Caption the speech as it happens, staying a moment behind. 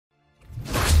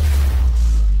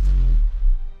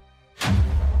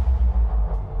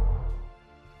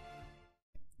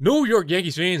New York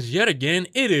Yankees fans, yet again,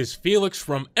 it is Felix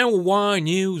from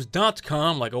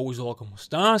NYYNEWS.com. Like always, hola, ¿cómo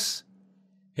estás?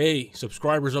 Hey,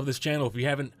 subscribers of this channel, if you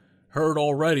haven't heard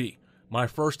already, my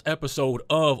first episode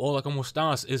of Hola, ¿cómo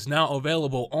estás? Is now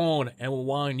available on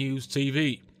NYY News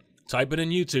TV. Type it in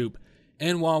YouTube,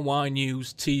 NYY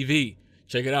News TV.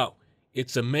 Check it out.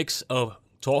 It's a mix of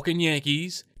talking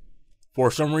Yankees. For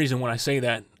some reason, when I say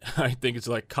that, I think it's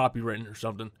like copywritten or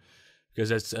something, because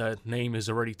that name is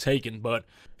already taken. But,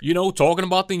 you know, talking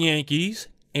about the Yankees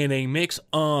and a mix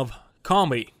of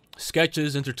comedy,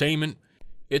 sketches, entertainment.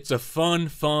 It's a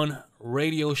fun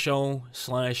radio show /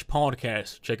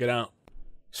 podcast. Check it out.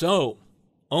 So,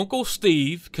 Uncle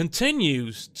Steve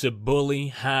continues to bully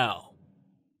Hal.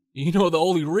 You know, the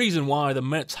only reason why the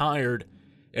Mets hired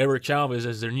Eric Chavez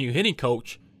as their new hitting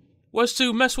coach was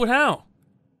to mess with Hal.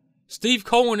 Steve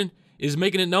Cohen is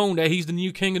making it known that he's the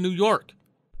new king of New York.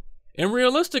 And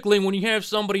realistically, when you have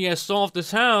somebody as soft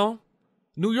as Hal,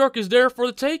 New York is there for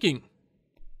the taking.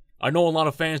 I know a lot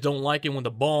of fans don't like it when the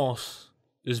boss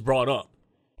is brought up.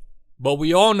 But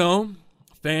we all know,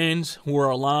 fans who are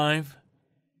alive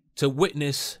to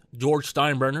witness George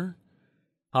Steinbrenner,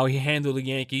 how he handled the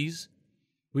Yankees,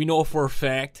 we know for a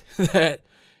fact that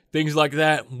things like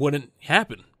that wouldn't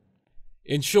happen.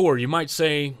 And sure, you might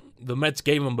say the Mets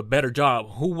gave him a better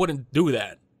job. Who wouldn't do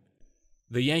that?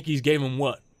 The Yankees gave him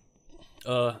what?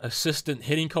 Assistant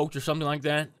hitting coach or something like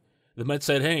that. The Mets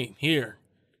said, hey, here,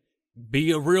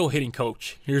 be a real hitting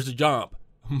coach. Here's the job.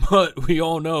 But we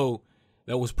all know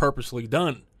that was purposely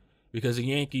done because the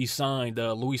Yankees signed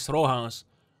Luis Rojas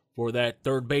for that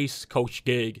third base coach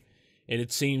gig. And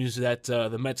it seems that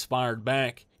the Mets fired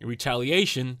back in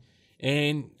retaliation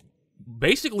and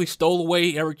basically stole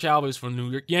away Eric Chavez from the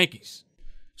New York Yankees.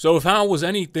 So if Hal was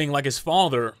anything like his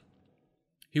father,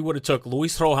 he would have took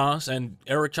Luis Rojas and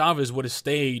Eric Chavez would have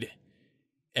stayed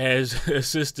as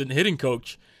assistant hitting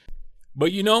coach.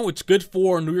 But you know, it's good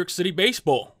for New York City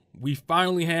baseball. We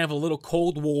finally have a little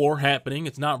Cold War happening.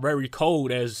 It's not very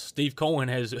cold, as Steve Cohen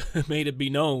has made it be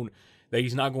known that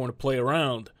he's not going to play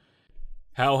around.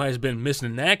 Hal has been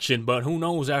missing in action, but who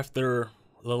knows after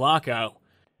the lockout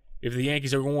if the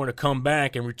Yankees are going to come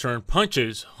back and return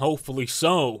punches. Hopefully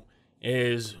so,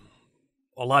 as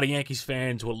a lot of Yankees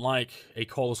fans would like a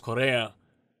Carlos Correa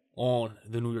on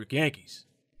the New York Yankees.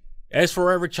 As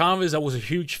for Eric Chavez, I was a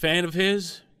huge fan of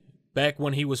his back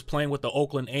when he was playing with the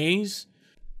Oakland A's.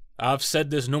 I've said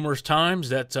this numerous times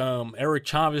that Eric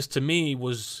Chavez to me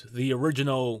was the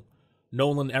original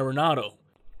Nolan Arenado.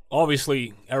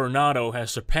 Obviously, Arenado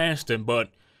has surpassed him, but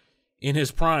in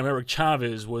his prime, Eric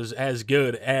Chavez was as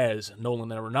good as Nolan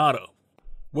Arenado.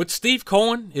 What Steve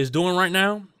Cohen is doing right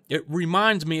now, it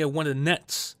reminds me of when the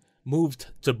Nets moved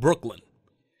to Brooklyn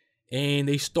and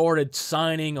they started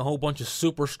signing a whole bunch of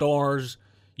superstars,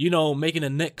 you know, making the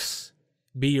Knicks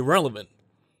be irrelevant.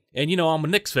 And, you know, I'm a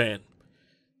Knicks fan.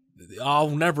 I'll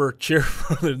never cheer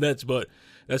for the Nets, but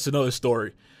that's another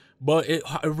story. But it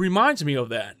reminds me of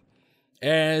that,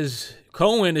 as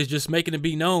Cohen is just making it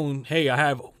be known, hey, I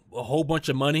have a whole bunch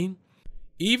of money.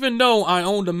 Even though I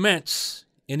own the Mets,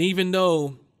 and even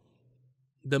though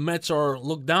the Mets are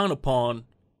looked down upon,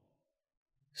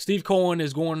 Steve Cohen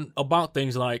is going about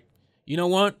things like, you know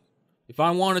what? If I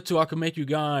wanted to, I could make you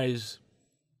guys...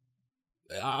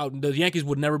 the Yankees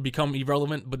would never become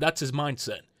irrelevant, but that's his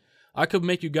mindset. I could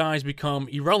make you guys become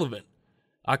irrelevant.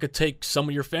 I could take some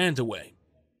of your fans away.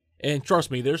 And trust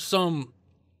me, there's some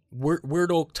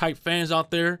weirdo type fans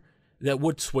out there that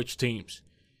would switch teams.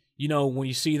 You know, when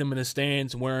you see them in the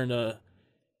stands wearing a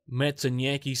Mets and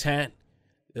Yankees hat,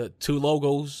 two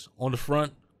logos on the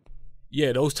front.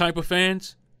 Yeah, those type of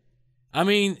fans. I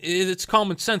mean, it's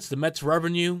common sense. The Mets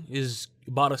revenue is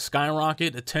about to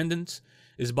skyrocket. Attendance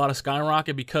is about to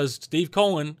skyrocket because Steve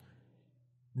Cohen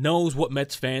knows what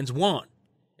Mets fans want.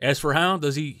 As for Hal,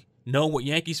 does he know what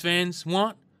Yankees fans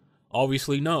want?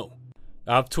 Obviously, no.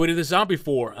 I've tweeted this out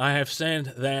before. I have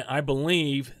said that I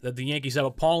believe that the Yankees have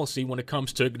a policy when it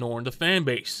comes to ignoring the fan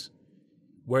base,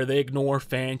 where they ignore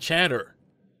fan chatter.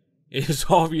 It's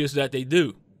obvious that they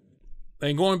do.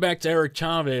 And going back to Eric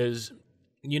Chavez,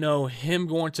 you know, him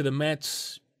going to the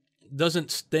Mets doesn't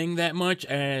sting that much,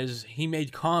 as he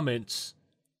made comments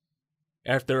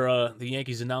after the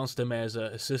Yankees announced him as an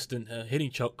assistant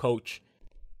hitting coach,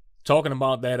 talking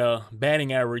about that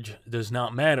batting average does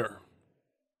not matter,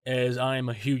 as I am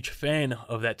a huge fan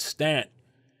of that stat.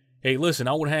 Hey, listen,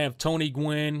 I would have Tony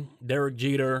Gwynn, Derek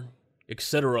Jeter,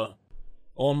 etc.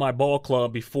 on my ball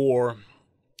club before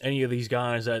any of these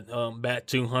guys that bat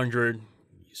 200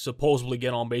 supposedly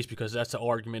get on base, because that's the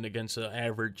argument against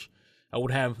average. I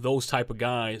would have those type of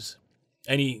guys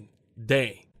any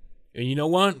day. And you know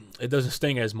what? It doesn't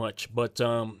sting as much. But,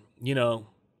 you know,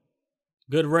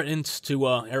 good riddance to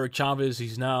Eric Chavez.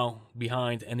 He's now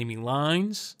behind enemy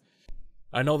lines.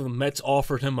 I know the Mets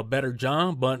offered him a better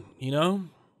job, but, you know,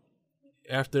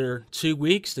 after 2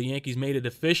 weeks, the Yankees made it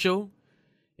official.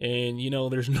 And, you know,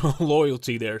 there's no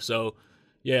loyalty there. So,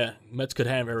 yeah, Mets could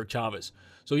have Eric Chavez.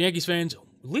 So, Yankees fans,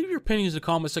 leave your opinions in the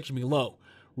comment section below.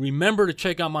 Remember to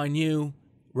check out my new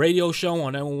radio show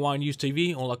on NYYNEWS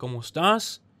TV. Hola, ¿cómo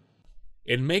estás?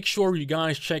 And make sure you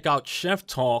guys check out Chef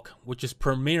Talk, which is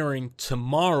premiering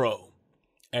tomorrow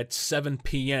at 7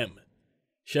 p.m.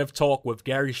 Chef Talk with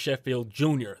Gary Sheffield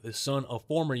Jr., the son of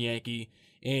former Yankee,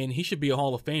 and he should be a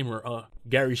Hall of Famer,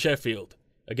 Gary Sheffield.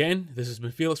 Again, this has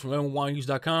been Felix from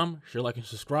NYYNEWS.com. Share, like, and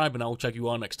subscribe, and I will check you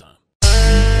all next time.